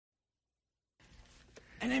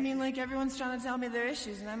And I mean, like, everyone's trying to tell me their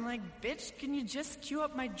issues, and I'm like, bitch, can you just cue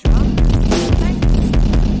up my drum?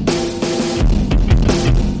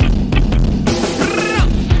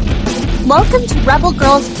 Welcome to Rebel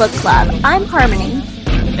Girls Book Club. I'm Harmony.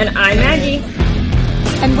 And I'm Maggie.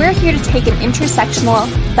 And we're here to take an intersectional,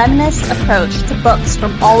 feminist approach to books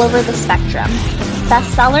from all over the spectrum.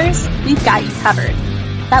 Bestsellers, we've got you covered.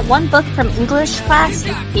 That one book from English class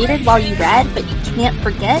you hated while you read, but you can't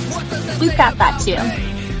forget, we've got that too.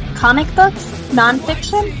 Comic books,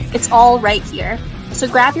 nonfiction, it's all right here. So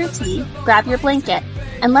grab your tea, grab your blanket,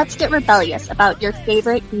 and let's get rebellious about your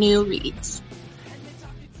favorite new reads.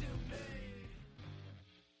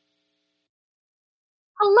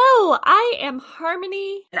 Hello, I am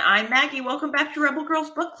Harmony. And I'm Maggie. Welcome back to Rebel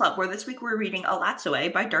Girls Book Club, where this week we're reading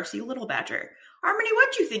Alatsoe by Darcy Littlebadger. Harmony,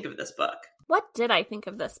 what'd you think of this book? What did I think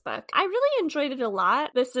of this book? I really enjoyed it a lot.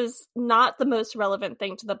 This is not the most relevant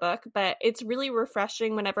thing to the book, but it's really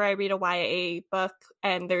refreshing whenever I read a YA book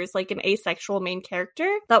and there's like an asexual main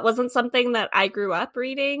character. That wasn't something that I grew up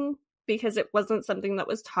reading because it wasn't something that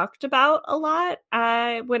was talked about a lot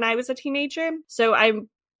when I was a teenager. So I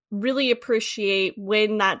really appreciate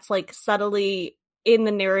when that's like subtly in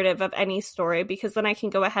the narrative of any story, because then I can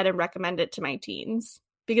go ahead and recommend it to my teens.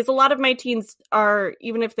 Because a lot of my teens are,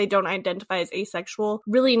 even if they don't identify as asexual,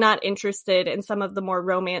 really not interested in some of the more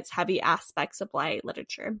romance-heavy aspects of YA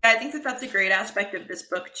literature. I think that that's a great aspect of this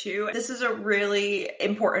book, too. This is a really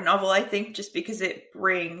important novel, I think, just because it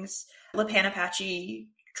brings Lipan-Apache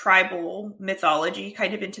tribal mythology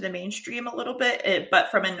kind of into the mainstream a little bit, but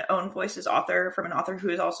from an own voices author, from an author who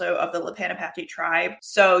is also of the Lipan-Apache tribe.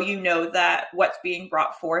 So you know that what's being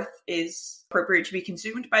brought forth is appropriate to be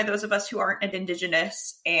consumed by those of us who aren't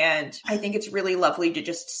indigenous. And I think it's really lovely to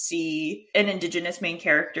just see an indigenous main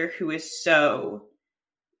character who is so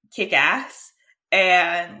kick-ass.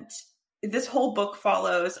 And this whole book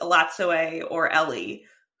follows Alatsoe, or Ellie,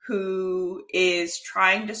 who is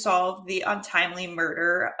trying to solve the untimely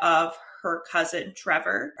murder of her cousin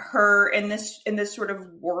Trevor. In this sort of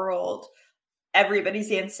world,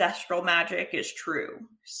 everybody's ancestral magic is true.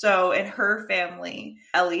 So in her family,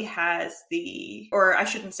 Ellie has I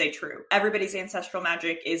shouldn't say true. Everybody's ancestral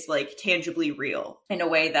magic is like tangibly real in a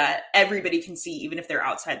way that everybody can see, even if they're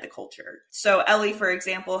outside the culture. So Ellie, for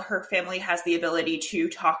example, her family has the ability to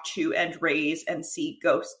talk to and raise and see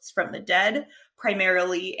ghosts from the dead,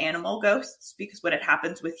 primarily animal ghosts, because when it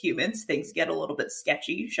happens with humans, things get a little bit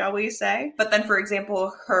sketchy, shall we say. But then, for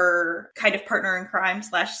example, her kind of partner in crime /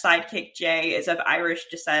 sidekick, Jay, is of Irish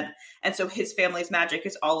descent. And so his family's magic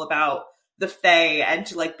is all about the Fae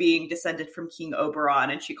and like being descended from King Oberon,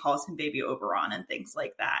 and she calls him Baby Oberon and things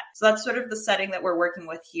like that. So that's sort of the setting that we're working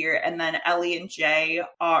with here. And then Ellie and Jay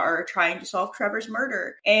are trying to solve Trevor's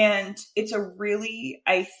murder. And it's a really,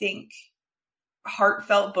 I think,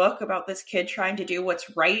 heartfelt book about this kid trying to do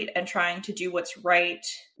what's right and trying to do what's right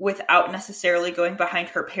without necessarily going behind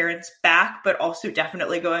her parents' back, but also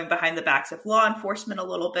definitely going behind the backs of law enforcement a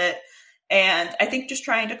little bit. And I think just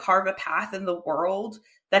trying to carve a path in the world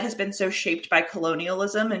that has been so shaped by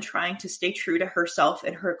colonialism and trying to stay true to herself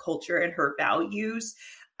and her culture and her values,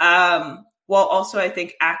 while also, I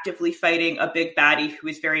think, actively fighting a big baddie who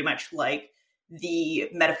is very much like the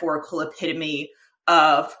metaphorical epitome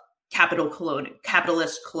of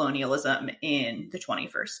capitalist colonialism in the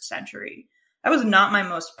 21st century. That was not my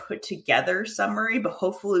most put together summary, but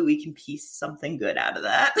hopefully we can piece something good out of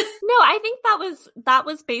that. No, I think that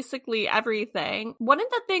was basically everything. One of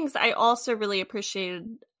the things I also really appreciated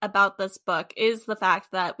about this book is the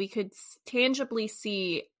fact that we could tangibly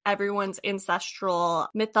see everyone's ancestral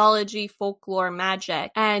mythology, folklore,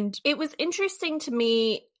 magic. And it was interesting to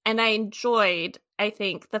me, and I enjoyed, I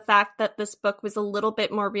think, the fact that this book was a little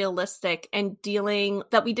bit more realistic and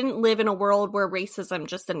that we didn't live in a world where racism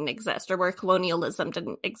just didn't exist or where colonialism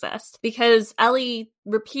didn't exist. Because Ellie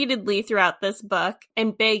repeatedly throughout this book,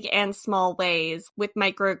 in big and small ways, with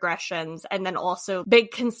microaggressions and then also big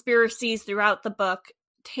conspiracies throughout the book,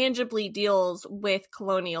 tangibly deals with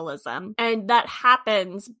colonialism. And that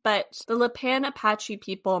happens, but the Lipan-Apache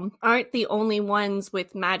people aren't the only ones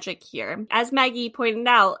with magic here. As Maggie pointed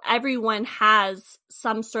out, everyone has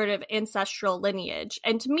some sort of ancestral lineage.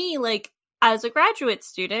 And to me, like, as a graduate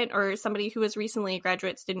student or somebody who was recently a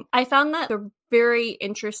graduate student, I found that a very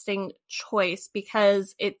interesting choice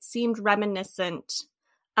because it seemed reminiscent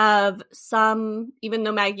of some, even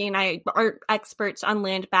though Maggie and I aren't experts on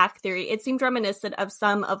land back theory, it seemed reminiscent of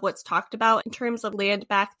some of what's talked about in terms of land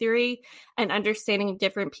back theory and understanding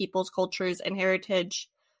different people's cultures and heritage,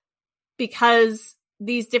 because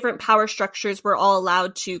these different power structures were all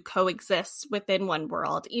allowed to coexist within one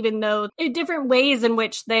world, even though in different ways in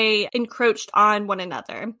which they encroached on one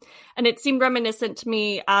another. And it seemed reminiscent to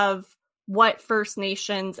me of what First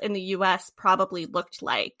Nations in the US probably looked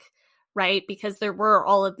like, right? Because there were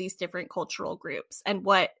all of these different cultural groups. And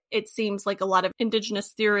what it seems like a lot of Indigenous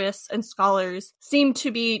theorists and scholars seem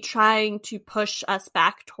to be trying to push us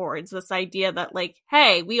back towards this idea that, like,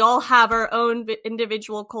 hey, we all have our own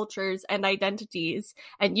individual cultures and identities,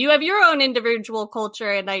 and you have your own individual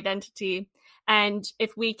culture and identity. And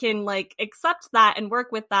if we can, like, accept that and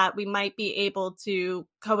work with that, we might be able to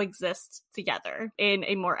coexist together in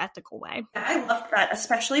a more ethical way. I love that,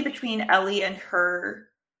 especially between Ellie and her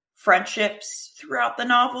friendships throughout the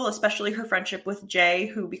novel, especially her friendship with Jay,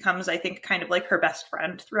 who becomes, I think, kind of like her best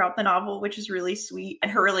friend throughout the novel, which is really sweet.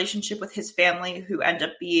 And her relationship with his family, who end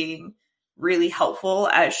up being really helpful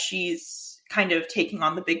as she's kind of taking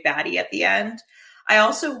on the big baddie at the end. I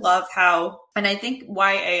also love how, and I think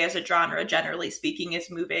YA as a genre, generally speaking,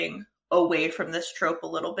 is moving away from this trope a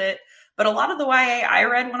little bit. But a lot of the YA I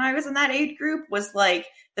read when I was in that age group was like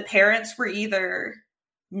the parents were either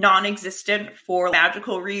non-existent for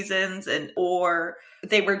magical reasons, and or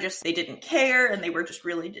they didn't care and they were just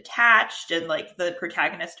really detached, and like the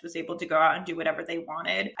protagonist was able to go out and do whatever they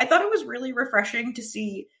wanted. I thought it was really refreshing to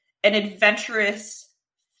see an adventurous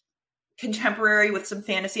contemporary with some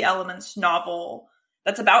fantasy elements novel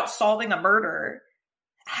that's about solving a murder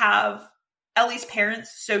have Ellie's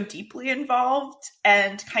parents so deeply involved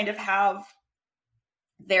and kind of have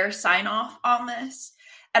their sign off on this.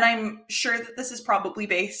 And I'm sure that this is probably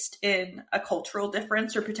based in a cultural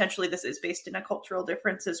difference, or potentially this is based in a cultural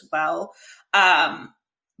difference as well.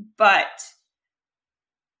 But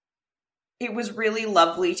it was really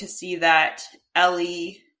lovely to see that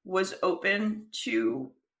Ellie was open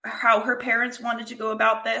to how her parents wanted to go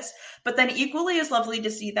about this. But then equally as lovely to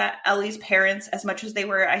see that Ellie's parents, as much as they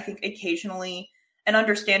were, I think, occasionally and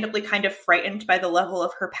understandably kind of frightened by the level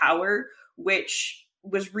of her power, which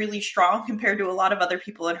was really strong compared to a lot of other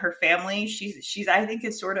people in her family. She's I think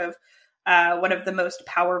is sort of one of the most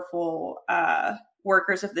powerful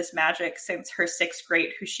workers of this magic since her sixth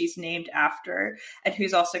great, who she's named after, and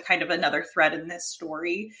who's also kind of another thread in this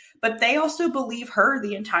story. But they also believe her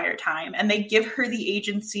the entire time, and they give her the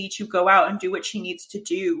agency to go out and do what she needs to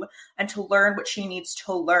do and to learn what she needs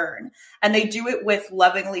to learn. And they do it with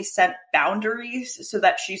lovingly set boundaries so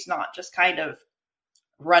that she's not just kind of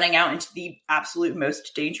running out into the absolute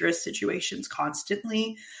most dangerous situations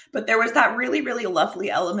constantly. But there was that really, really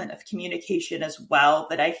lovely element of communication as well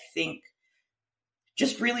that I think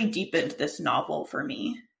just really deepened this novel for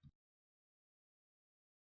me.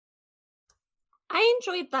 I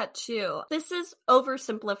enjoyed that too. This is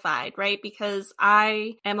oversimplified, right? Because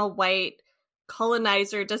I am a white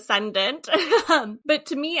colonizer descendant. But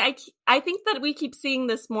to me, I think that we keep seeing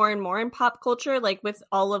this more and more in pop culture, like with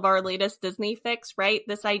all of our latest Disney fics, right?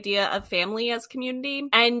 This idea of family as community.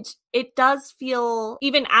 And it does feel,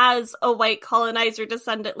 even as a white colonizer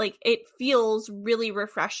descendant, like it feels really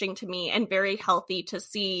refreshing to me and very healthy to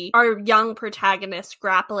see our young protagonists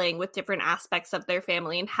grappling with different aspects of their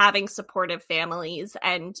family and having supportive families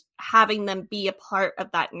and having them be a part of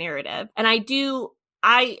that narrative. And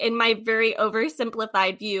in my very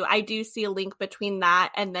oversimplified view, I do see a link between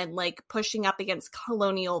that and then like pushing up against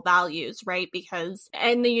colonial values, right? Because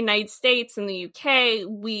in the United States and the UK,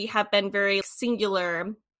 we have been very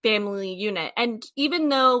singular family unit. And even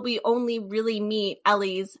though we only really meet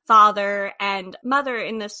Ellie's father and mother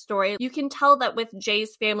in this story, you can tell that with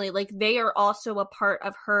Jay's family, like they are also a part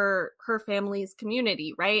of her family's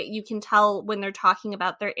community, right? You can tell when they're talking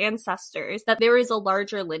about their ancestors that there is a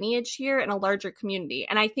larger lineage here and a larger community.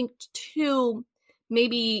 And I think too,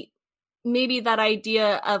 maybe that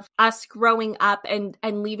idea of us growing up and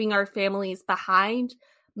leaving our families behind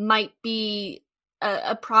might be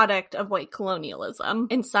a product of white colonialism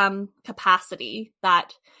in some capacity.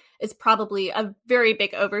 That is probably a very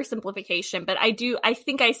big oversimplification, but I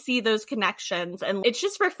think I see those connections, and it's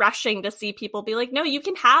just refreshing to see people be like, no, you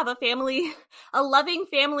can have a loving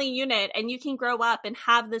family unit, and you can grow up and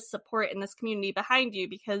have this support in this community behind you.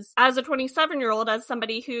 Because as a 27-year-old, as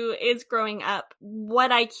somebody who is growing up,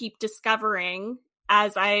 what I keep discovering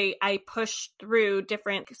as I push through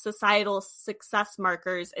different societal success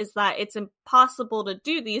markers is that it's impossible to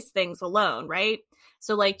do these things alone, right?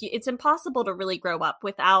 So like it's impossible to really grow up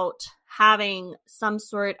without having some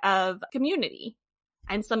sort of community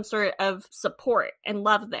and some sort of support and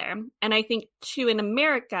love there. And I think too, in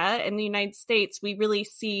America, in the United States, we really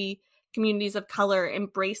see communities of color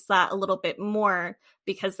embrace that a little bit more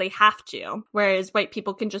because they have to, whereas white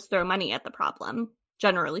people can just throw money at the problem.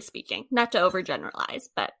 generally speaking. Not to overgeneralize,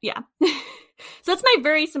 but yeah. So that's my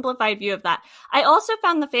very simplified view of that. I also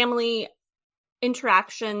found the family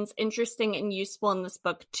interactions interesting and useful in this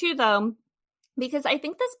book too, though, because I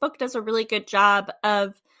think this book does a really good job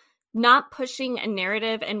of not pushing a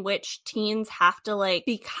narrative in which teens have to like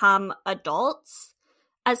become adults.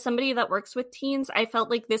 As somebody that works with teens, I felt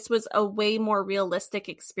like this was a way more realistic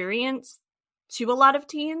experience to a lot of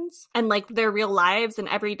teens and like their real lives and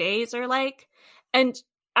everydays are like. And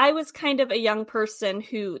I was kind of a young person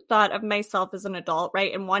who thought of myself as an adult,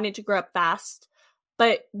 right? And wanted to grow up fast.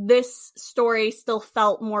 But this story still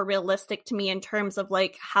felt more realistic to me in terms of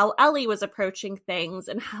like how Ellie was approaching things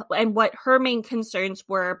and what her main concerns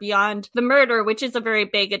were beyond the murder, which is a very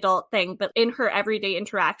big adult thing, but in her everyday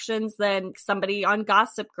interactions than somebody on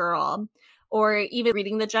Gossip Girl or even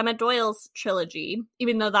reading the Gemma Doyle's trilogy,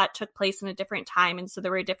 even though that took place in a different time. And so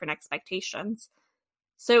there were different expectations.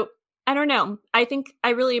 So I don't know. I think I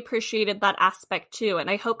really appreciated that aspect too. And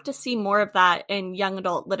I hope to see more of that in young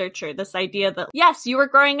adult literature. This idea that, yes, you were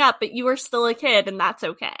growing up, but you were still a kid and that's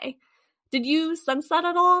okay. Did you sense that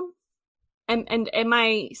at all? And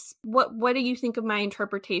what do you think of my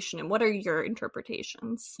interpretation and what are your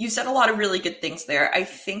interpretations? You said a lot of really good things there. I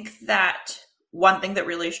think that one thing that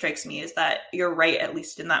really strikes me is that you're right, at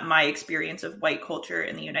least in that my experience of white culture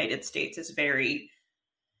in the United States is very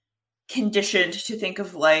conditioned to think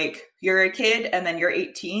of like you're a kid and then you're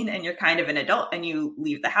 18 and you're kind of an adult and you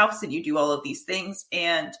leave the house and you do all of these things.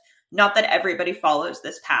 And not that everybody follows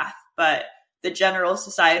this path, but the general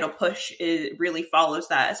societal push really follows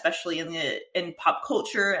that, especially in pop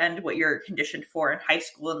culture and what you're conditioned for in high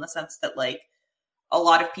school, in the sense that like a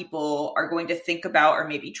lot of people are going to think about or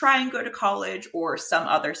maybe try and go to college or some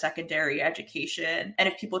other secondary education. And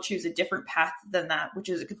if people choose a different path than that, which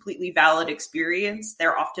is a completely valid experience,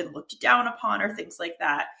 they're often looked down upon or things like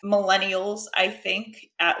that. Millennials, I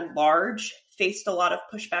think, at large, faced a lot of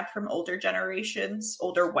pushback from older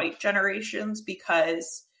white generations,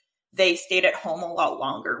 because they stayed at home a lot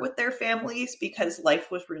longer with their families because life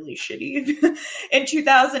was really shitty in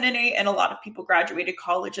 2008. And a lot of people graduated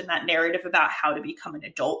college and that narrative about how to become an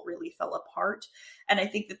adult really fell apart. And I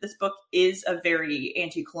think that this book is a very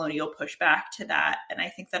anti-colonial pushback to that. And I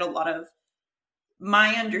think that a lot of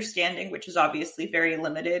my understanding, which is obviously very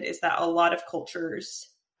limited, is that a lot of cultures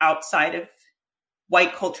outside of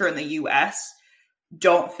white culture in the US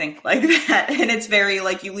don't think like that. And it's very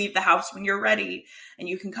like you leave the house when you're ready and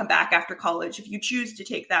you can come back after college if you choose to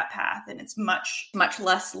take that path. And it's much, much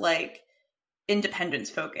less like independence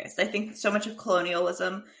focused. I think so much of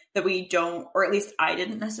colonialism that we don't, or at least I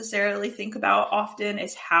didn't necessarily think about often,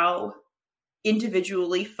 is how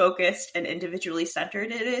individually focused and individually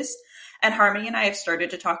centered it is. And Harmony and I have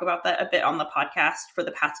started to talk about that a bit on the podcast for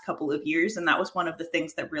the past couple of years. And that was one of the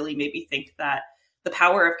things that really made me think that the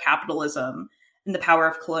power of capitalism and the power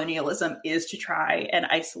of colonialism is to try and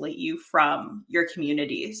isolate you from your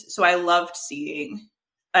communities. So I loved seeing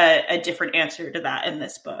a different answer to that in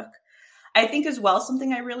this book. I think as well,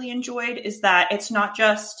 something I really enjoyed is that it's not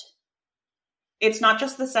just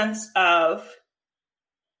the sense of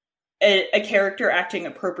a character acting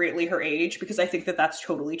appropriately her age, because I think that that's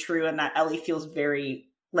totally true, and that Ellie feels very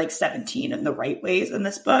like 17 in the right ways in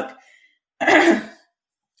this book.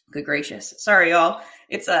 Good gracious. Sorry, y'all.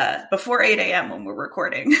 It's before 8 a.m. when we're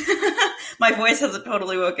recording. My voice hasn't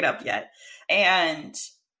totally woken up yet. And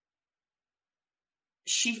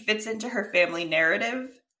she fits into her family narrative.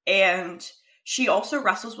 And she also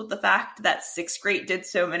wrestles with the fact that Sixth Grade did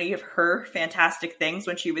so many of her fantastic things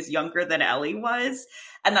when she was younger than Ellie was.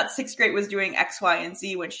 And that Sixth Grade was doing X, Y, and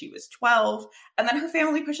Z when she was 12. And then her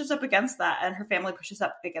family pushes up against that. And her family pushes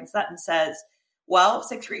up against that and says, well,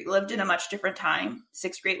 Sixth Grade lived in a much different time.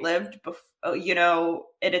 Sixth Grade lived,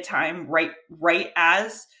 at a time right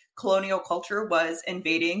as colonial culture was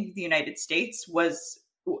invading the United States,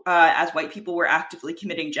 as white people were actively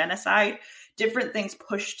committing genocide. Different things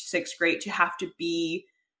pushed Sixth Grade to have to be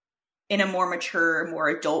in a more mature, more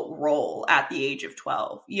adult role at the age of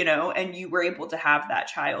 12, and you were able to have that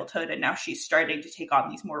childhood, and now she's starting to take on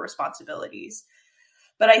these more responsibilities.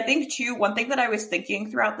 But I think too, one thing that I was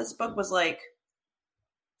thinking throughout this book was like,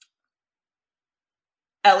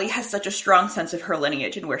 Ellie has such a strong sense of her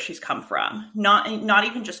lineage and where she's come from, not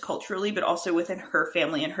even just culturally, but also within her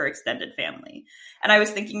family and her extended family. And I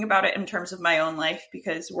was thinking about it in terms of my own life,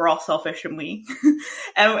 because we're all selfish and we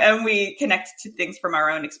and we connect to things from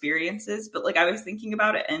our own experiences. But like I was thinking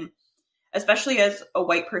about it, and especially as a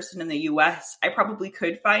white person in the US, I probably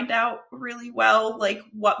could find out really well like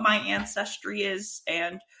what my ancestry is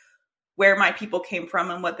and where my people came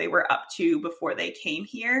from and what they were up to before they came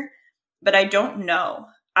here. But I don't know.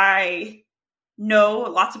 I know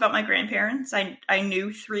lots about my grandparents. I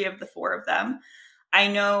knew 3 of the 4 of them. I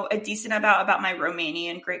know a decent about my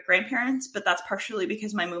Romanian great-grandparents, but that's partially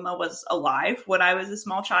because my muma was alive when I was a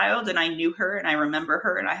small child, and I knew her and I remember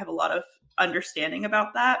her, and I have a lot of understanding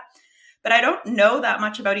about that. But I don't know that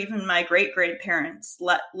much about even my great-grandparents,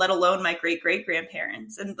 let alone my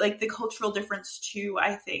great-great-grandparents. And like the cultural difference too,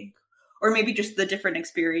 I think, or maybe just the different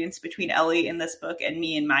experience between Ellie in this book and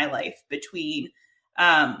me in my life, between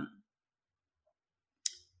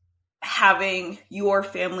having your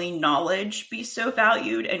family knowledge be so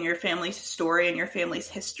valued and your family's story and your family's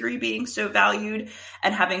history being so valued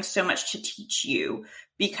and having so much to teach you.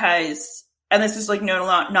 Because, and this is like no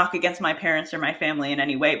knock against my parents or my family in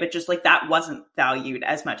any way, but just like that wasn't valued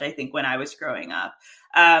as much, I think, when I was growing up.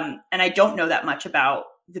 And I don't know that much about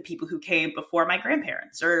the people who came before my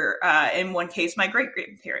grandparents, or in one case, my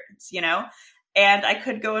great-grandparents, you know? And I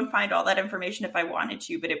could go and find all that information if I wanted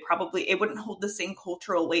to, but it wouldn't hold the same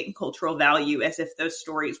cultural weight and cultural value as if those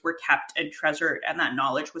stories were kept and treasured and that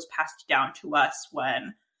knowledge was passed down to us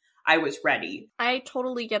when I was ready. I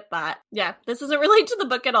totally get that. Yeah, this doesn't relate to the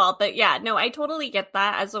book at all, but yeah, no, I totally get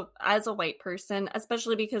that as a white person,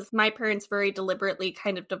 especially because my parents very deliberately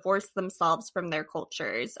kind of divorced themselves from their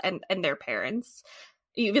cultures and their parents.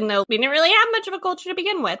 Even though we didn't really have much of a culture to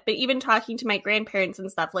begin with, but even talking to my grandparents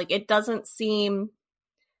and stuff, like it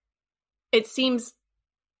seems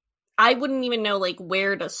I wouldn't even know like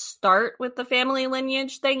where to start with the family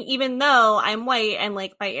lineage thing, even though I'm white and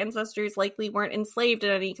like my ancestors likely weren't enslaved in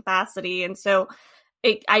any capacity. And so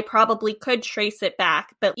I probably could trace it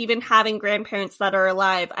back, but even having grandparents that are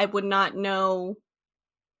alive, I would not know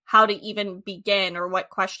how to even begin or what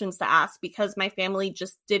questions to ask because my family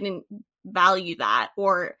just didn't value that,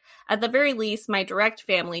 or at the very least my direct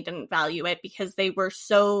family didn't value it because they were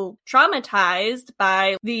so traumatized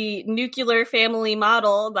by the nuclear family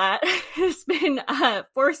model that has been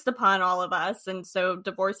forced upon all of us, and so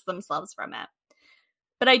divorced themselves from it.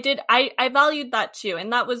 But I valued that too,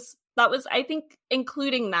 and that was I think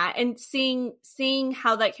including that and seeing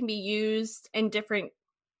how that can be used in different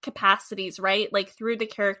capacities, right? Like through the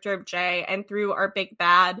character of Jay and through our big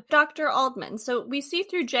bad, Dr. Aldman. So we see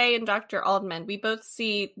through Jay and Dr. Aldman, we both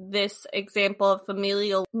see this example of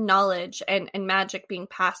familial knowledge and magic being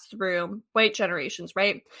passed through white generations,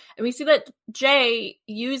 right? And we see that Jay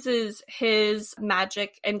uses his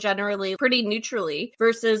magic and generally pretty neutrally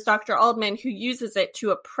versus Dr. Aldman, who uses it to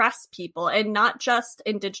oppress people, and not just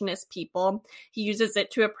Indigenous people. He uses it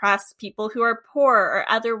to oppress people who are poor or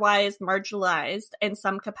otherwise marginalized in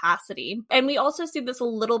some capacity. And we also see this a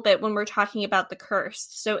little bit when we're talking about the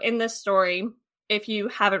Cursed. So in this story, if you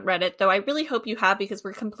haven't read it, though I really hope you have because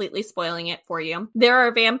we're completely spoiling it for you, there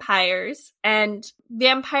are vampires, and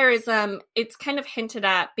vampirism, it's kind of hinted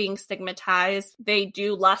at being stigmatized. They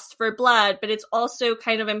do lust for blood, but it's also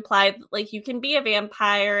kind of implied like you can be a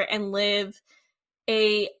vampire and live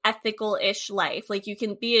a ethical-ish life. Like you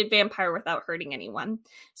can be a vampire without hurting anyone.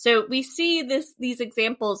 So we see these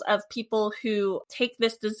examples of people who take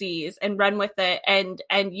this disease and run with it and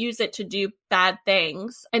use it to do bad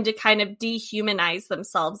things and to kind of dehumanize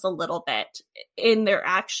themselves a little bit in their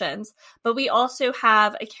actions. But we also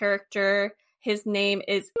have a character, his name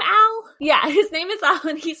is Al. Yeah, his name is Al,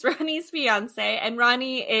 and he's Ronnie's fiance, and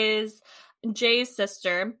Ronnie is Jay's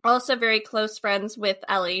sister, also very close friends with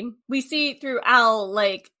Ellie. We see through Al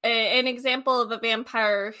like an example of a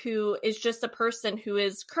vampire who is just a person who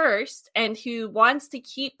is cursed and who wants to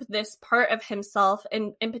keep this part of himself,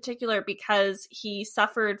 in particular because he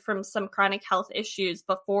suffered from some chronic health issues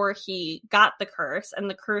before he got the curse, and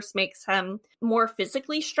the curse makes him more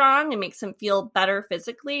physically strong and makes him feel better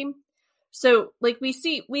physically. So like we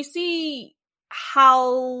see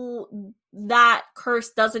how that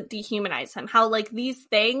curse doesn't dehumanize him, how like these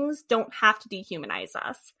things don't have to dehumanize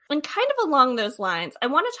us. And kind of along those lines, I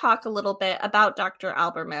want to talk a little bit about Dr.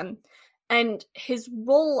 Alberman and his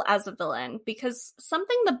role as a villain, because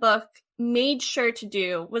something the book made sure to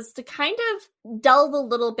do was to kind of delve a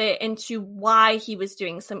little bit into why he was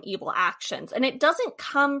doing some evil actions. And it doesn't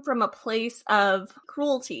come from a place of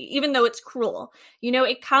cruelty, even though it's cruel. You know,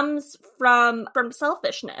 it comes from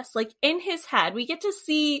selfishness. Like in his head, we get to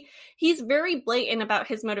see he's very blatant about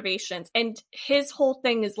his motivations. And his whole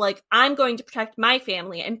thing is like, I'm going to protect my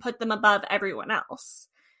family and put them above everyone else.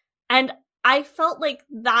 And I felt like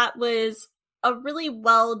that was a really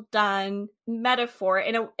well done metaphor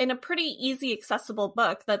in a pretty easy accessible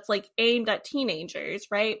book that's like aimed at teenagers,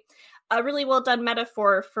 right? A really well done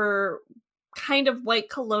metaphor for kind of white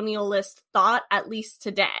colonialist thought, at least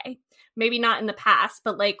today. Maybe not in the past,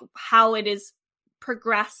 but like how it is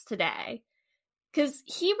progressed today. because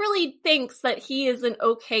he really thinks that he is an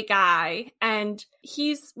okay guy, and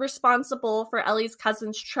he's responsible for Ellie's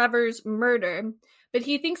cousin Trevor's murder. But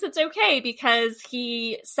he thinks it's okay because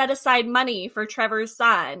he set aside money for Trevor's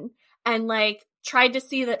son and, like, tried to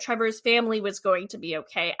see that Trevor's family was going to be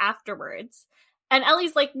okay afterwards. And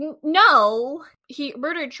Ellie's like, no, he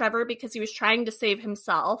murdered Trevor because he was trying to save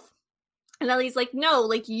himself. And Ellie's like, no,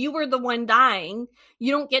 like, you were the one dying.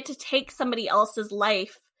 You don't get to take somebody else's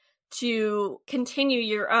life to continue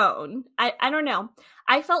your own. I don't know.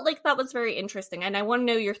 I felt like that was very interesting, and I want to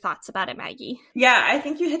know your thoughts about it, Maggie. Yeah, I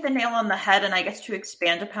think you hit the nail on the head, and I guess to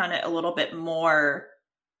expand upon it a little bit more,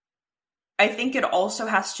 I think it also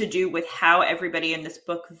has to do with how everybody in this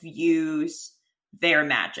book views their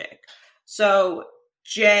magic. So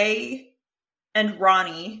Jay and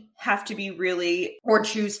Ronnie have to be really, or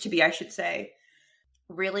choose to be, I should say,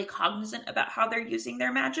 really cognizant about how they're using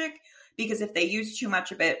their magic, because if they use too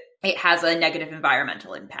much of it, it has a negative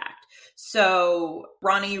environmental impact. So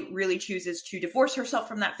Ronnie really chooses to divorce herself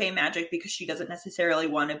from that fey magic because she doesn't necessarily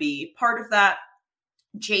want to be part of that.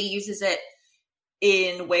 Jay uses it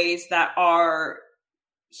in ways that are,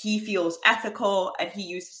 he feels ethical, and he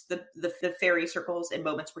uses the fairy circles in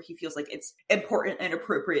moments where he feels like it's important and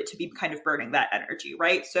appropriate to be kind of burning that energy,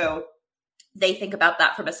 right? So they think about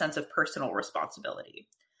that from a sense of personal responsibility.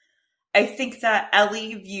 I think that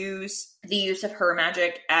Ellie views the use of her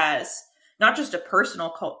magic as not just a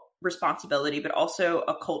personal responsibility, but also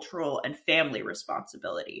a cultural and family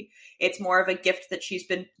responsibility. It's more of a gift that she's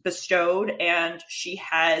been bestowed, and she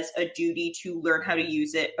has a duty to learn how to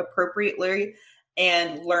use it appropriately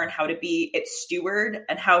and learn how to be its steward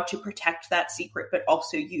and how to protect that secret, but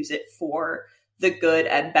also use it for the good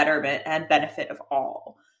and betterment and benefit of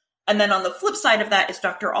all. And then on the flip side of that is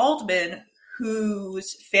Dr. Aldman,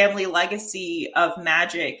 whose family legacy of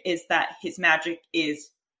magic is that his magic is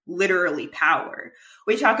literally power.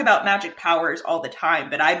 We talk about magic powers all the time,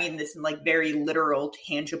 but I mean this in like very literal,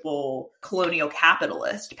 tangible, colonial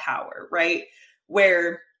capitalist power, right?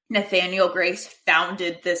 Where Nathaniel Grace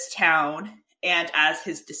founded this town, and as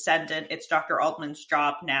his descendant, it's Dr. Aldman's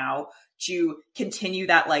job now to continue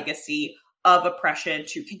that legacy of oppression,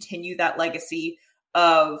 to continue that legacy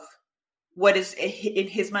of what is, in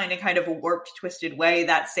his mind, in kind of a warped, twisted way,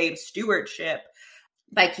 that same stewardship,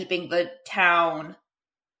 by keeping the town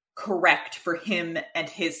correct for him and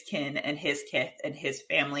his kin and his kith and his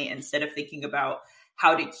family, instead of thinking about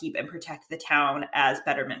how to keep and protect the town as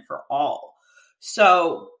betterment for all.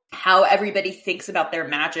 So how everybody thinks about their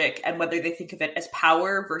magic and whether they think of it as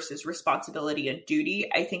power versus responsibility and duty,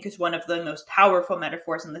 I think is one of the most powerful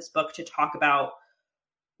metaphors in this book to talk about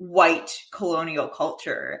white colonial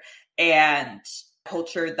culture and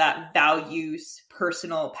culture that values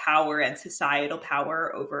personal power and societal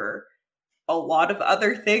power over a lot of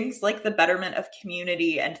other things, like the betterment of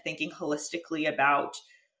community and thinking holistically about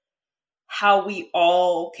how we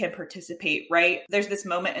all can participate, right? There's this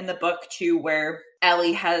moment in the book too where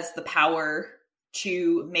Ellie has the power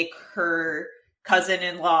to make her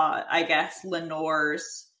cousin-in-law, I guess,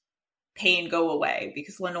 Lenore's pain go away,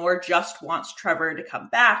 because Lenore just wants Trevor to come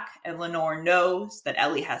back, and Lenore knows that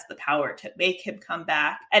Ellie has the power to make him come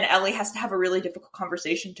back. And Ellie has to have a really difficult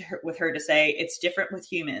conversation with her to say, it's different with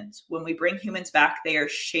humans. When we bring humans back, they are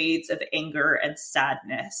shades of anger and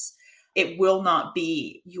sadness. It will not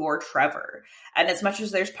be your Trevor. And as much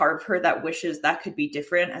as there's part of her that wishes that could be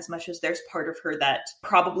different, as much as there's part of her that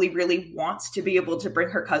probably really wants to be able to bring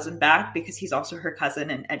her cousin back because he's also her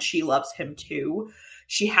cousin and she loves him too,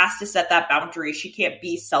 she has to set that boundary. She can't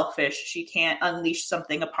be selfish. She can't unleash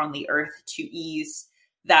something upon the earth to ease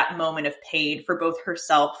that moment of pain for both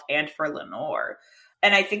herself and for Lenore.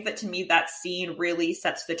 And I think that, to me, that scene really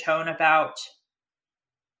sets the tone about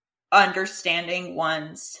understanding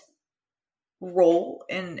one's role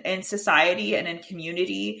in society and in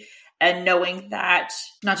community, and knowing that,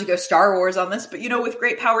 not to go Star Wars on this, but, you know, with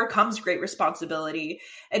great power comes great responsibility.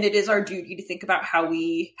 And it is our duty to think about how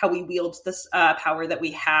we wield this power that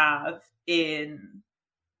we have in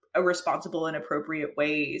a responsible and appropriate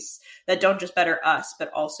ways that don't just better us,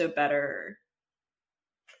 but also better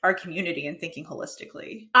our community and thinking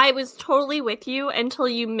holistically. I was totally with you until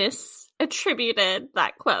you misattributed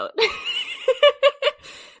that quote.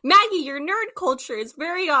 Maggie, your nerd culture is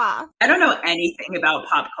very off. I don't know anything about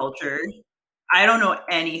pop culture.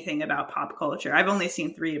 I've only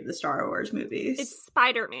seen 3 of the Star Wars movies. It's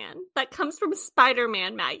Spider-Man. That comes from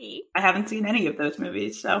Spider-Man, Maggie. I haven't seen any of those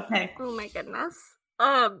movies, so hey. Oh my goodness.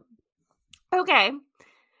 Okay.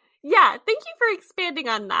 Yeah, thank you for expanding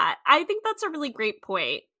on that. I think that's a really great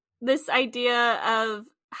point. This idea of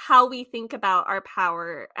how we think about our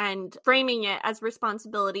power and framing it as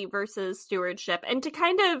responsibility versus stewardship, and to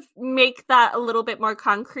kind of make that a little bit more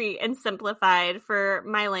concrete and simplified for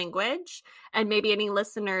my language and maybe any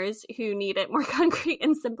listeners who need it more concrete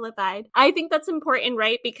and simplified. I think that's important,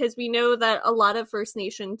 right? Because we know that a lot of First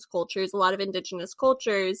Nations cultures, a lot of Indigenous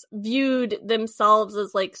cultures viewed themselves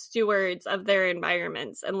as like stewards of their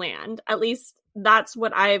environments and land. At least that's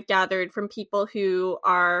what I've gathered from people who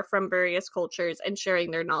are from various cultures and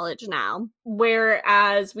sharing their knowledge now.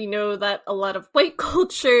 Whereas we know that a lot of white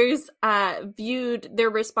cultures viewed their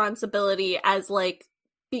responsibility as like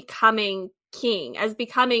becoming king, as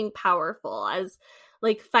becoming powerful, as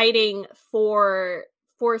like fighting for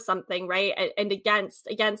something, right? And against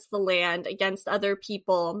the land, against other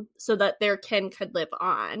people, so that their kin could live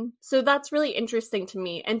on. So that's really interesting to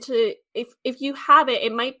me. And to if you have it,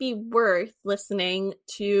 it might be worth listening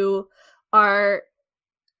to our,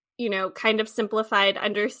 you know, kind of simplified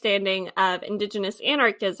understanding of Indigenous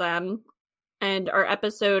anarchism and our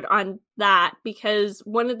episode on that, because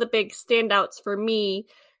one of the big standouts for me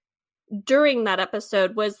during that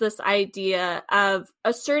episode was this idea of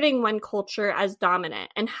asserting one culture as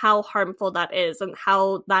dominant and how harmful that is, and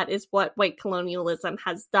how that is what white colonialism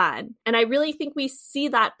has done. And I really think we see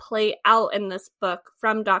that play out in this book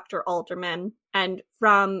from Dr. Alderman and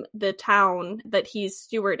from the town that he's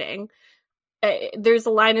stewarding. There's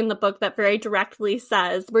a line in the book that very directly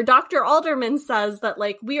says, where Dr. Alderman says that,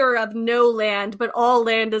 like, we are of no land, but all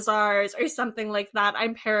land is ours, or something like that.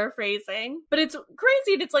 I'm paraphrasing. But it's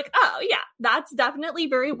crazy. And it's like, oh, yeah, that's definitely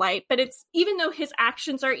very white. But it's, even though his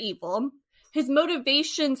actions are evil, his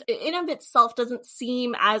motivations in of itself doesn't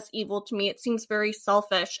seem as evil to me. It seems very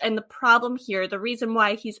selfish. And the problem here, the reason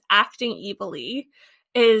why he's acting evilly,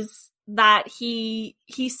 is that he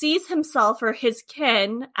sees himself, or his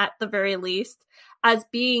kin at the very least, as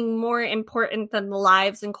being more important than the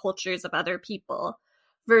lives and cultures of other people,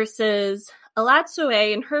 versus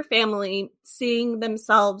Alatsue and her family seeing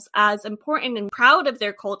themselves as important and proud of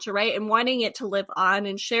their culture, right? And wanting it to live on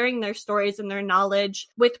and sharing their stories and their knowledge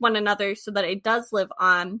with one another so that it does live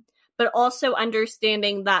on, but also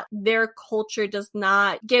understanding that their culture does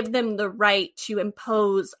not give them the right to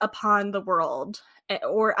impose upon the world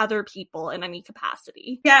or other people in any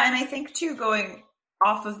capacity. Yeah, and I think too, going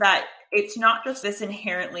off of that, it's not just this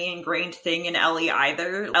inherently ingrained thing in Ellie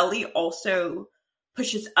either. Ellie also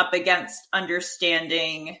pushes up against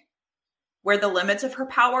understanding where the limits of her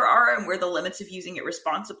power are and where the limits of using it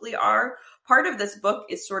responsibly are. Part of this book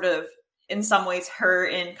is sort of, in some ways, her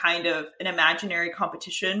in kind of an imaginary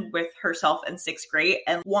competition with herself in sixth grade,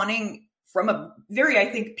 and wanting, from a very, I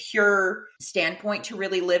think, pure standpoint, to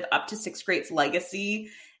really live up to sixth grade's legacy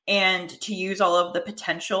and to use all of the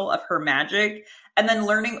potential of her magic. And then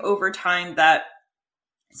learning over time that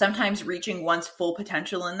sometimes reaching one's full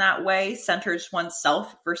potential in that way centers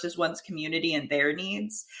oneself versus one's community and their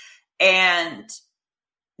needs. And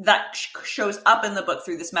that shows up in the book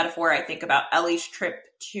through this metaphor, I think, about Ellie's trip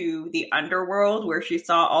to the underworld, where she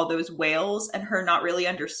saw all those whales, and her not really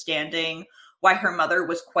understanding why her mother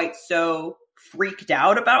was quite so freaked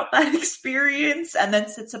out about that experience, and then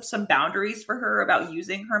sets up some boundaries for her about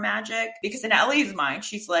using her magic. Because in Ellie's mind,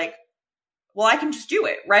 she's like, well, I can just do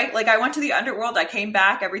it, right? Like, I went to the underworld, I came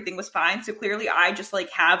back, everything was fine. So clearly I just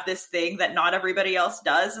like have this thing that not everybody else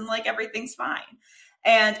does, and like everything's fine.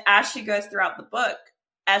 And as she goes throughout the book,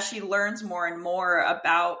 as she learns more and more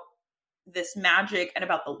about this magic and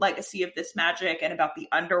about the legacy of this magic and about the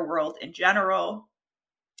underworld in general,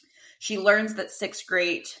 she learns that sixth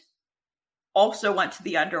grade also went to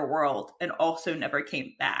the underworld and also never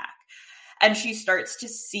came back. And she starts to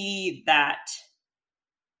see that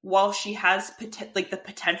while she has the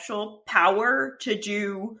potential power to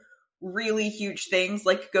do really huge things,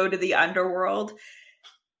 like go to the underworld,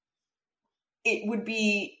 it would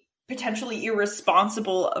be potentially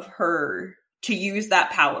irresponsible of her to use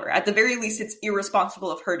that power. At the very least, it's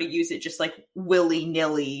irresponsible of her to use it just like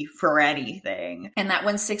willy-nilly for anything. And that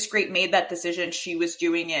when sixth grade made that decision, she was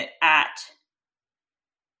doing it at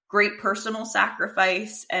great personal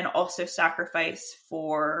sacrifice, and also sacrifice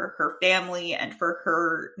for her family and for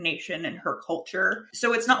her nation and her culture.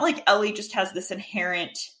 So it's not like Ellie just has this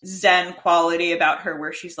inherent Zen quality about her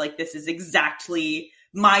where she's like, this is exactly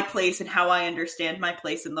my place and how I understand my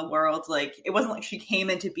place in the world. Like, it wasn't like she came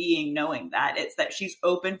into being knowing that. It's that she's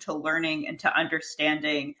open to learning and to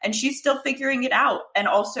understanding, and she's still figuring it out. And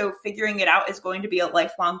also figuring it out is going to be a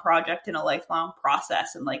lifelong project and a lifelong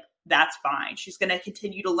process. And like, that's fine. She's going to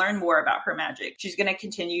continue to learn more about her magic. She's going to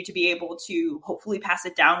continue to be able to hopefully pass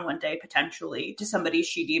it down one day, potentially, to somebody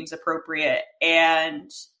she deems appropriate.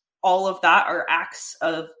 And all of that are acts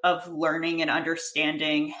of learning and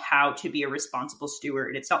understanding how to be a responsible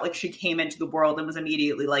steward. It's not like she came into the world and was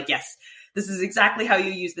immediately like, yes, this is exactly how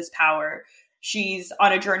you use this power. She's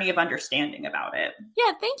on a journey of understanding about it.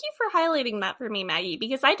 Yeah, thank you for highlighting that for me, Maggie,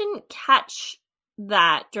 because I didn't catch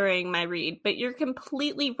that during my read, but you're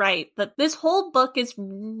completely right that this whole book is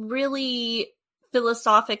really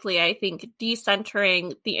philosophically, I think,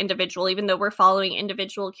 decentering the individual, even though we're following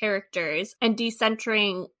individual characters, and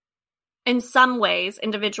decentering, in some ways,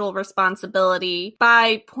 individual responsibility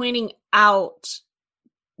by pointing out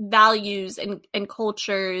values and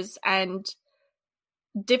cultures and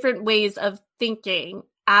different ways of thinking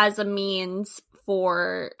as a means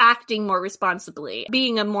for acting more responsibly,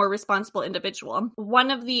 being a more responsible individual. One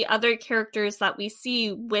of the other characters that we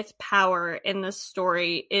see with power in this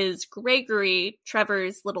story is Gregory,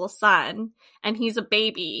 Trevor's little son, and he's a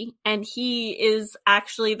baby, and he is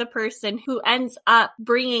actually the person who ends up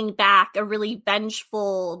bringing back a really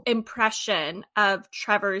vengeful impression of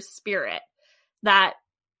Trevor's spirit that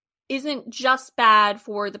isn't just bad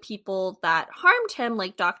for the people that harmed him,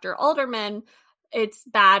 like Dr. Alderman. It's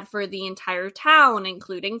bad for the entire town,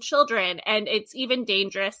 including children, and it's even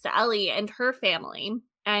dangerous to Ellie and her family,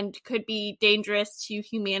 and could be dangerous to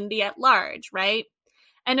humanity at large, right?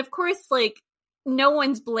 And of course, like, no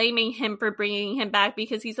one's blaming him for bringing him back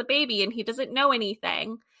because he's a baby and he doesn't know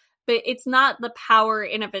anything, but it's not the power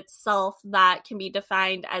in of itself that can be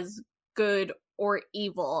defined as good or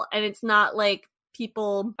evil, and it's not like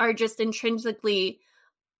people are just intrinsically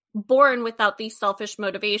born without these selfish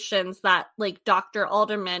motivations that, like, Dr.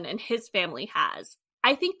 Alderman and his family has.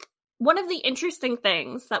 I think one of the interesting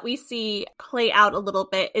things that we see play out a little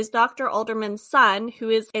bit is Dr. Alderman's son, who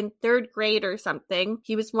is in 3rd grade or something.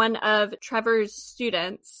 He was one of Trevor's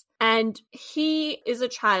students, and he is a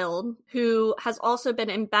child who has also been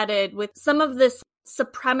embedded with some of this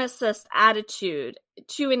supremacist attitude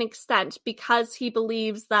to an extent because he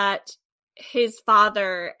believes that his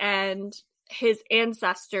father and his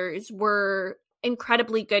ancestors were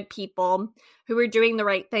incredibly good people who were doing the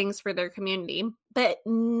right things for their community. But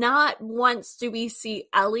not once do we see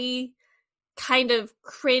Ellie kind of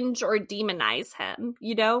cringe or demonize him,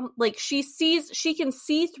 you know? Like, she can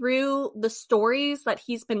see through the stories that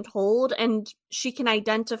he's been told, and she can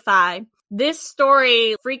identify, this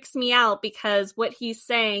story freaks me out because what he's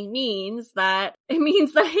saying means that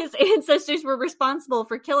his ancestors were responsible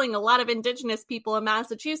for killing a lot of indigenous people in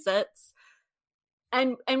Massachusetts.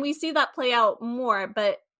 And we see that play out more,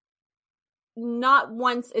 but not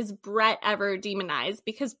once is Brett ever demonized,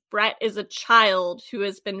 because Brett is a child who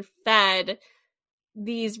has been fed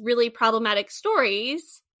these really problematic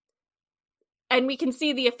stories. And we can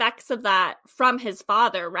see the effects of that from his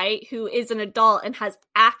father, right? Who is an adult and has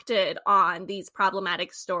acted on these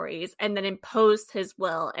problematic stories and then imposed his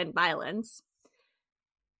will and violence.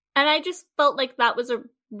 And I just felt like that was a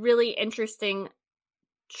really interesting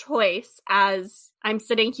choice as I'm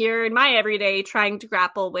sitting here in my everyday trying to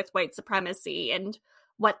grapple with white supremacy and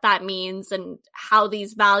what that means and how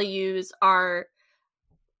these values are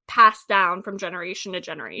passed down from generation to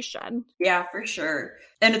generation. Yeah, for sure.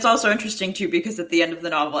 And it's also interesting too because at the end of the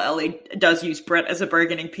novel, Ellie does use Brett as a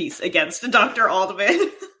bargaining piece against Dr.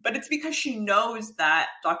 Alderman. But it's because she knows that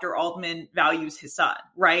Dr. Alderman values his son,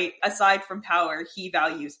 right? Aside from power, he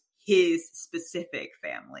values his specific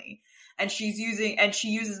family. And she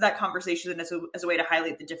uses that conversation as a way to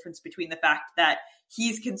highlight the difference between the fact that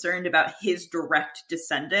he's concerned about his direct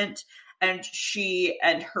descendant, and she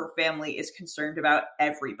and her family is concerned about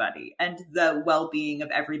everybody and the well-being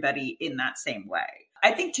of everybody in that same way.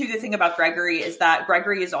 I think, too, the thing about Gregory is that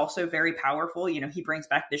Gregory is also very powerful. You know, he brings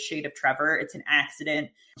back the shade of Trevor. It's an accident.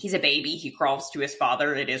 He's a baby. He crawls to his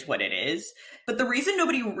father. It is what it is. But the reason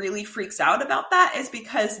nobody really freaks out about that is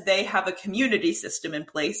because they have a community system in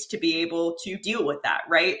place to be able to deal with that,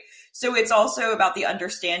 right? So it's also about the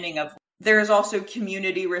understanding of there's also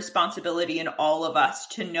community responsibility in all of us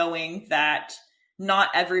to knowing that not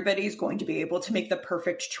everybody is going to be able to make the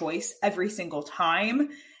perfect choice every single time.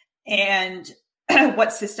 And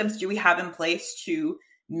what systems do we have in place to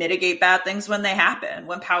mitigate bad things when they happen,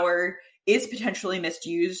 when power is potentially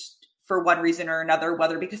misused for one reason or another,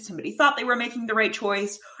 whether because somebody thought they were making the right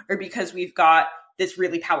choice or because we've got this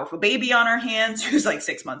really powerful baby on our hands who's like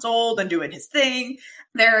 6 months old and doing his thing.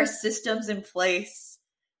 There are systems in place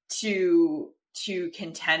to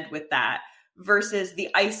contend with that versus the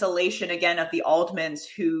isolation, again, of the Aldmans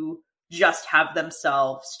who just have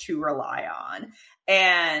themselves to rely on.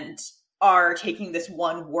 And are taking this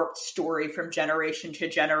one warped story from generation to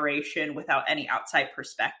generation without any outside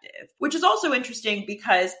perspective, which is also interesting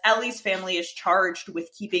because Ellie's family is charged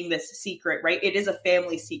with keeping this secret, right? It is a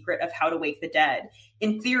family secret of how to wake the dead.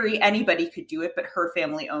 In theory, anybody could do it, but her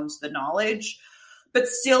family owns the knowledge. But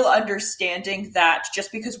still understanding that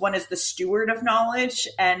just because one is the steward of knowledge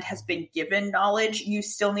and has been given knowledge, you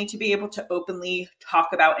still need to be able to openly talk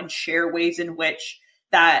about and share ways in which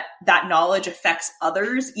that knowledge affects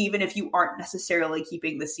others, even if you aren't necessarily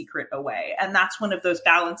keeping the secret away. And that's one of those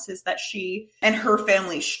balances that she and her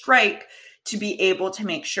family strike to be able to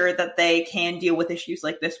make sure that they can deal with issues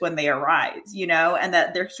like this when they arise, you know, and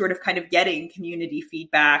that they're sort of kind of getting community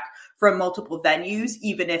feedback from multiple venues,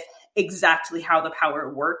 even if exactly how the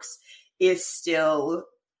power works is still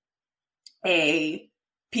a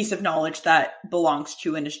piece of knowledge that belongs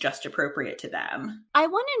to and is just appropriate to them. I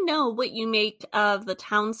want to know what you make of the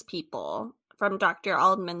townspeople from Dr.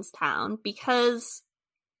 Aldman's town, because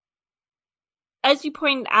as you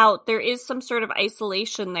pointed out, there is some sort of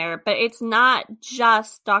isolation there, but it's not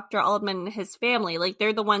just Dr. Aldman and his family. Like,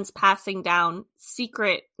 they're the ones passing down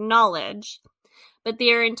secret knowledge, but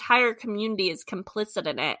their entire community is complicit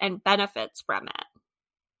in it and benefits from it.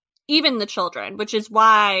 Even the children, which is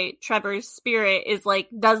why Trevor's spirit is like,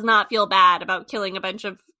 does not feel bad about killing a bunch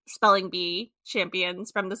of spelling bee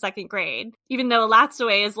champions from the 2nd grade. Even though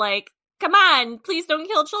Elatsue is like, come on, please don't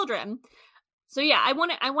kill children. So yeah, I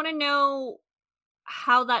want to know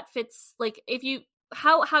how that fits, like, if you,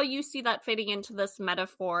 how you see that fitting into this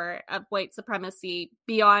metaphor of white supremacy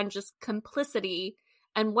beyond just complicity,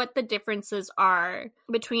 and what the differences are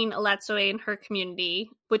between Elatsue and her community,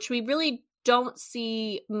 which we really don't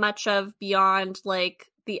see much of beyond, like,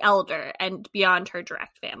 the elder and beyond her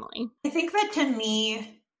direct family. I think that, to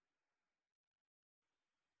me,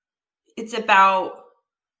 it's about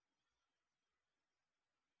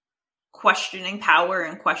questioning power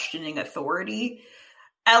and questioning authority.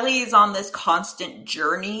 Ellie is on this constant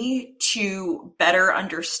journey to better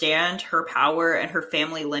understand her power and her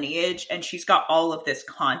family lineage, and she's got all of this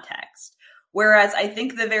context. Whereas I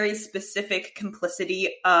think the very specific complicity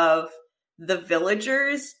of the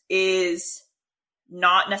villagers is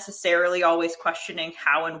not necessarily always questioning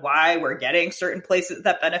how and why we're getting certain places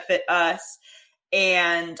that benefit us.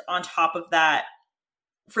 And on top of that,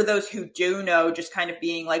 for those who do know, just kind of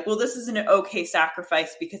being like, well, this is an okay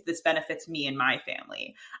sacrifice because this benefits me and my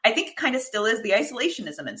family. I think it kind of still is the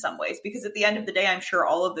isolationism in some ways, because at the end of the day, I'm sure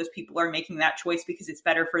all of those people are making that choice because it's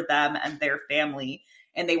better for them and their family,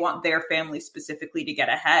 and they want their family specifically to get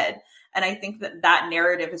ahead. And I think that that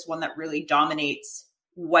narrative is one that really dominates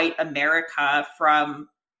white America from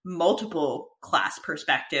multiple class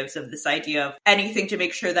perspectives, of this idea of anything to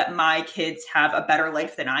make sure that my kids have a better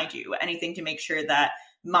life than I do, anything to make sure that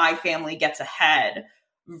my family gets ahead,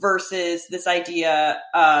 versus this idea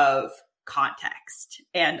of context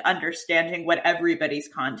and understanding what everybody's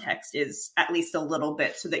context is at least a little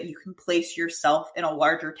bit, so that you can place yourself in a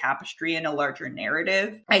larger tapestry and a larger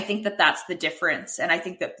narrative. I think that that's the difference. And I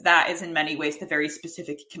think that that is in many ways the very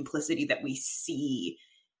specific complicity that we see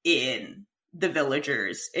in the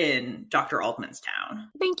villagers in Dr. Aldman's town.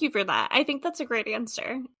 Thank you for that. I think that's a great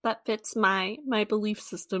answer. That fits my belief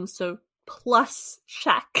system, so plus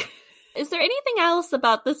check. Is there anything else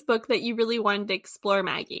about this book that you really wanted to explore,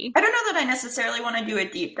 Maggie? I don't know that I necessarily want to do a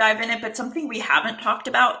deep dive in it, but something we haven't talked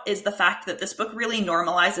about is the fact that this book really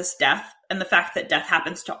normalizes death, and the fact that death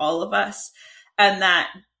happens to all of us, and that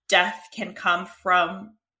death can come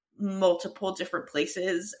from multiple different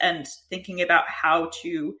places, and thinking about how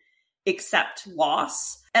to accept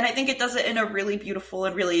loss. And I think it does it in a really beautiful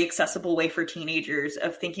and really accessible way for teenagers,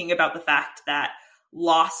 of thinking about the fact that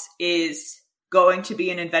loss is going to be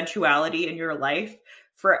an eventuality in your life.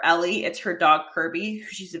 For Ellie, it's her dog Kirby, who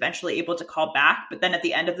she's eventually able to call back, but then at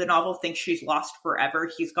the end of the novel thinks she's lost forever.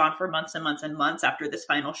 He's gone for months and months and months. After this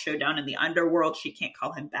final showdown in the underworld, she can't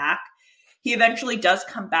call him back. He eventually does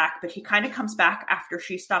come back, but he kind of comes back after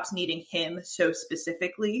she stops needing him so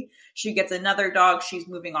specifically. She gets another dog, she's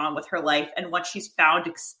moving on with her life, and once she's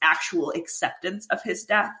found actual acceptance of his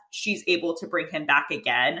death, she's able to bring him back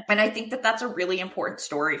again. And I think that that's a really important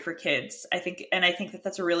story for kids. I think that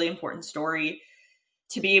that's a really important story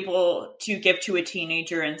to be able to give to a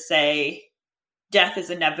teenager and say, death is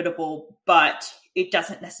inevitable, but it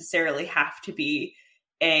doesn't necessarily have to be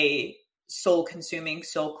a soul-consuming,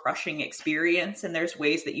 soul-crushing experience, and there's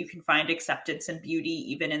ways that you can find acceptance and beauty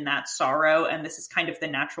even in that sorrow, and this is kind of the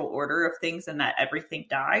natural order of things, and that everything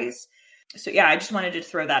dies. So yeah, I just wanted to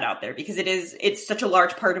throw that out there, because it's such a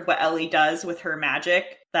large part of what Ellie does with her magic,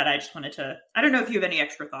 that I just wanted to, I don't know if you have any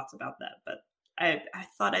extra thoughts about that, but I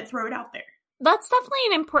thought I'd throw it out there. That's definitely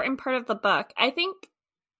an important part of the book. I think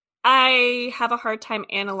I have a hard time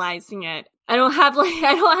analyzing it. I don't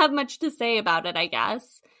have much to say about it, I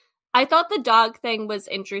guess. I thought the dog thing was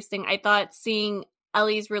interesting. I thought seeing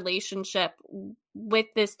Ellie's relationship with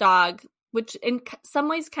this dog, which in some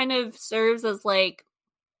ways kind of serves as like,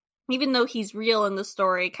 even though he's real in the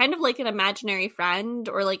story, kind of like an imaginary friend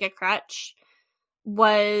or like a crutch,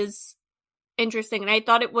 was interesting. And I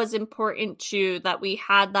thought it was important too that we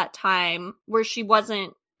had that time where she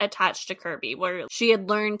wasn't attached to Kirby, where she had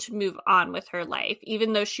learned to move on with her life,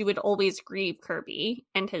 even though she would always grieve Kirby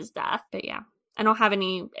and his death. But yeah, I don't have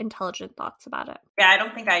any intelligent thoughts about it. Yeah, I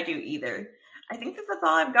don't think I do either. I think that's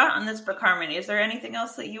all I've got on this book, Harmony. Is there anything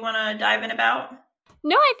else that you want to dive in about?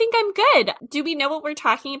 No, I think I'm good. Do we know what we're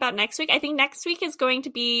talking about next week? I think next week is going to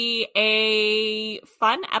be a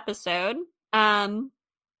fun episode.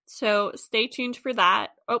 So stay tuned for that.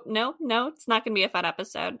 Oh, no, it's not going to be a fun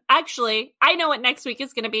episode. Actually, I know what next week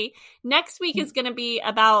is going to be. Next week is going to be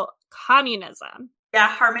about communism. Yeah,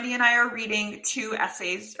 Harmony and I are reading 2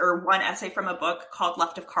 essays, or 1 essay from a book called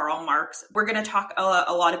Left of Karl Marx. We're going to talk a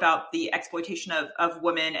lot about the exploitation of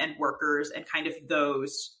women and workers and kind of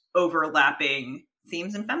those overlapping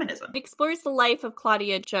themes in feminism. It explores the life of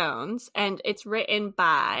Claudia Jones, and it's written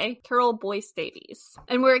by Carol Boyce Davies.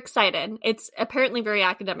 And we're excited. It's apparently very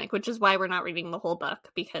academic, which is why we're not reading the whole book,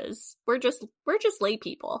 because we're just lay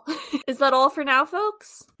people. Is that all for now,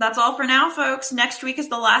 folks? That's all for now, folks. Next week is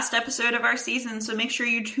the last episode of our season, so make sure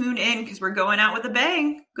you tune in because we're going out with a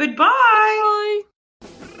bang. Goodbye! Bye!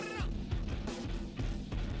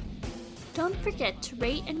 Don't forget to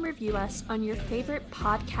rate and review us on your favorite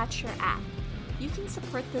podcatcher app. You can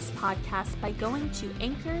support this podcast by going to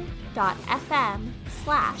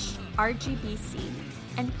anchor.fm/RGBC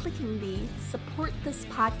and clicking the Support This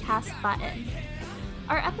Podcast button.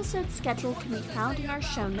 Our episode schedule can be found in our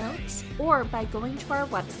show notes or by going to our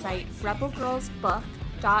website,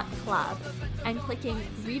 rebelgirlsbook.club, and clicking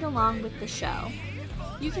Read Along with the Show.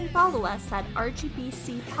 You can follow us at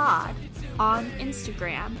RGBC Pod on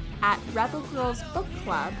Instagram, at Rebel Girls Book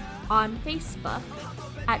Club on Facebook,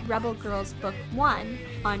 at Rebel Girls Book 1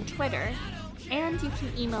 on Twitter, and you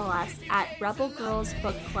can email us at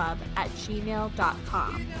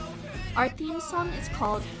rebelgirlsbookclub@gmail.com. Our theme song is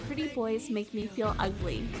called Pretty Boys Make Me Feel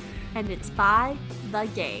Ugly, and it's by The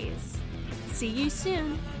Gays. See you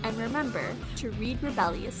soon, and remember to read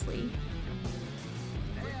rebelliously.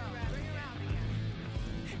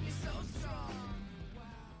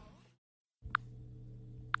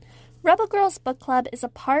 Rebel Girls Book Club is a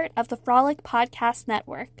part of the Frolic Podcast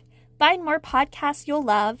Network. Find more podcasts you'll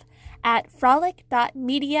love at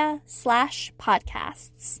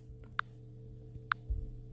frolic.media/podcasts.